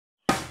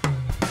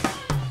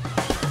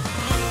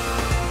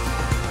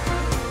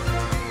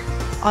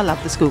I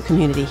love the school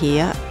community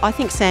here. I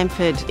think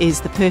Samford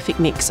is the perfect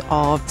mix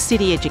of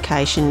city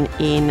education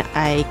in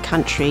a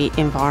country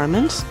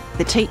environment.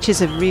 The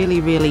teachers are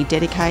really, really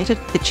dedicated.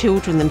 The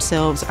children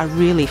themselves are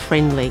really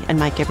friendly and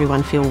make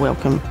everyone feel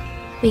welcome.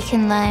 We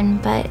can learn,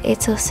 but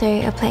it's also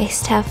a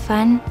place to have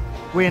fun.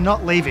 We're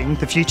not leaving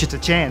the future to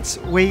chance.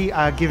 We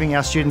are giving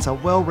our students a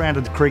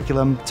well-rounded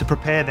curriculum to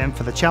prepare them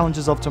for the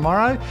challenges of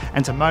tomorrow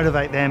and to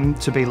motivate them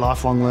to be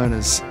lifelong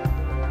learners.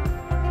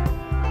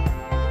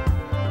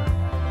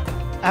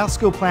 Our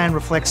school plan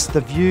reflects the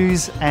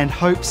views and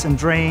hopes and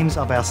dreams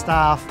of our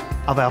staff,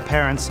 of our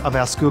parents, of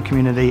our school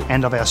community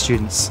and of our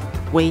students.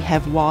 We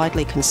have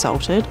widely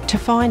consulted to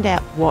find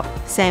out what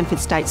Samford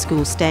State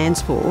School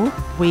stands for.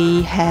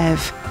 We have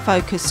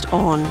focused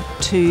on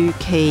two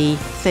key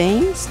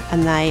themes,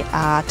 and they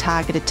are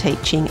targeted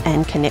teaching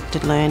and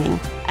connected learning.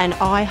 And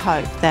I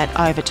hope that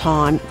over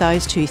time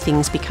those two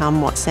things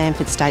become what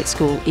Samford State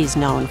School is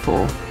known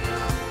for.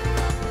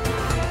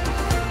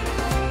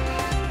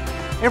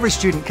 Every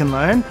student can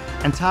learn,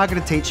 and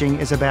targeted teaching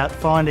is about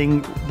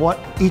finding what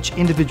each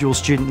individual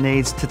student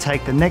needs to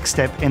take the next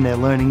step in their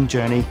learning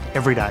journey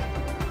every day.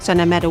 So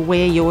no matter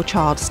where your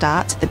child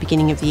starts at the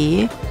beginning of the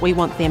year, we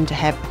want them to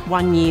have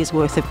 1 year's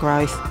worth of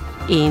growth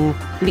in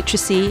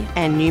literacy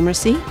and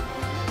numeracy.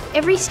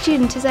 Every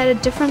student is at a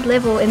different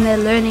level in their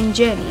learning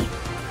journey,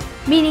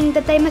 meaning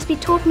that they must be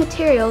taught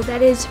material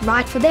that is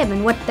right for them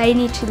and what they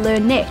need to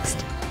learn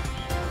next.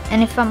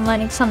 And if I'm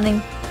learning something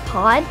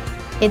hard,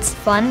 it's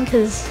fun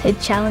because it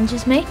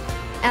challenges me.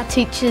 Our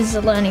teachers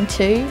are learning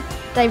too.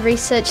 They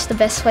research the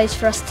best ways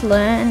for us to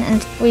learn,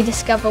 and we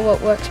discover what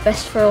works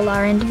best for all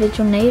our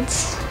individual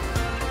needs.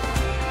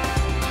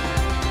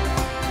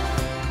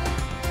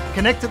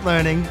 Connected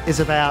learning is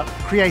about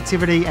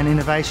creativity and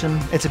innovation.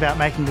 It's about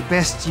making the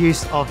best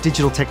use of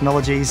digital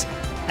technologies,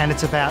 and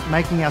it's about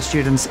making our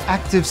students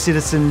active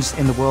citizens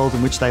in the world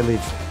in which they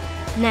live.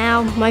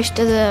 Now most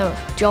of the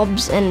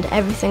jobs and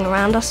everything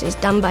around us is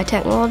done by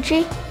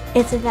technology.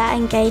 It's about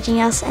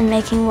engaging us and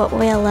making what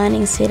we are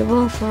learning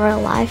suitable for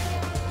real life.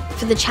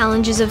 For the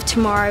challenges of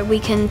tomorrow, we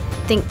can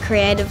think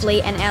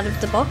creatively and out of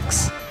the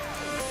box.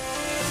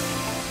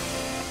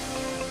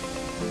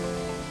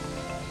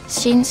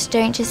 Students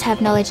don't just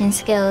have knowledge and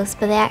skills,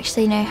 but they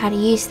actually know how to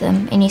use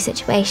them in new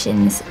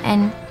situations,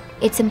 and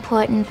it's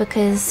important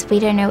because we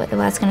don't know what the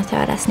world's going to throw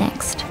at us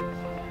next.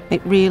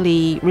 It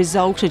really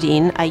resulted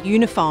in a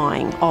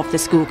unifying of the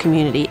school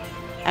community,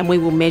 and we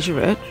will measure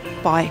it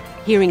by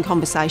hearing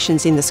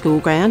conversations in the school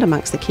ground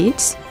amongst the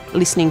kids,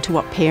 listening to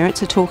what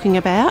parents are talking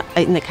about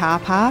in the car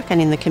park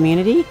and in the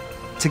community.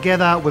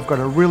 Together, we've got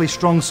a really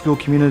strong school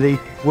community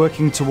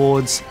working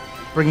towards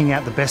bringing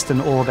out the best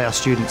in all of our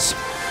students.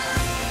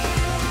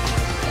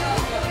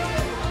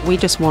 We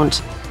just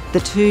want the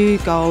two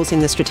goals in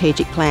the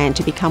strategic plan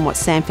to become what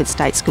Samford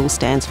State School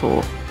stands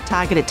for: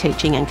 targeted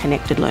teaching and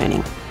connected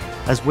learning.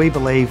 As we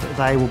believe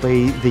they will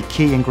be the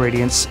key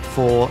ingredients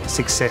for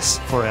success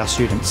for our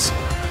students.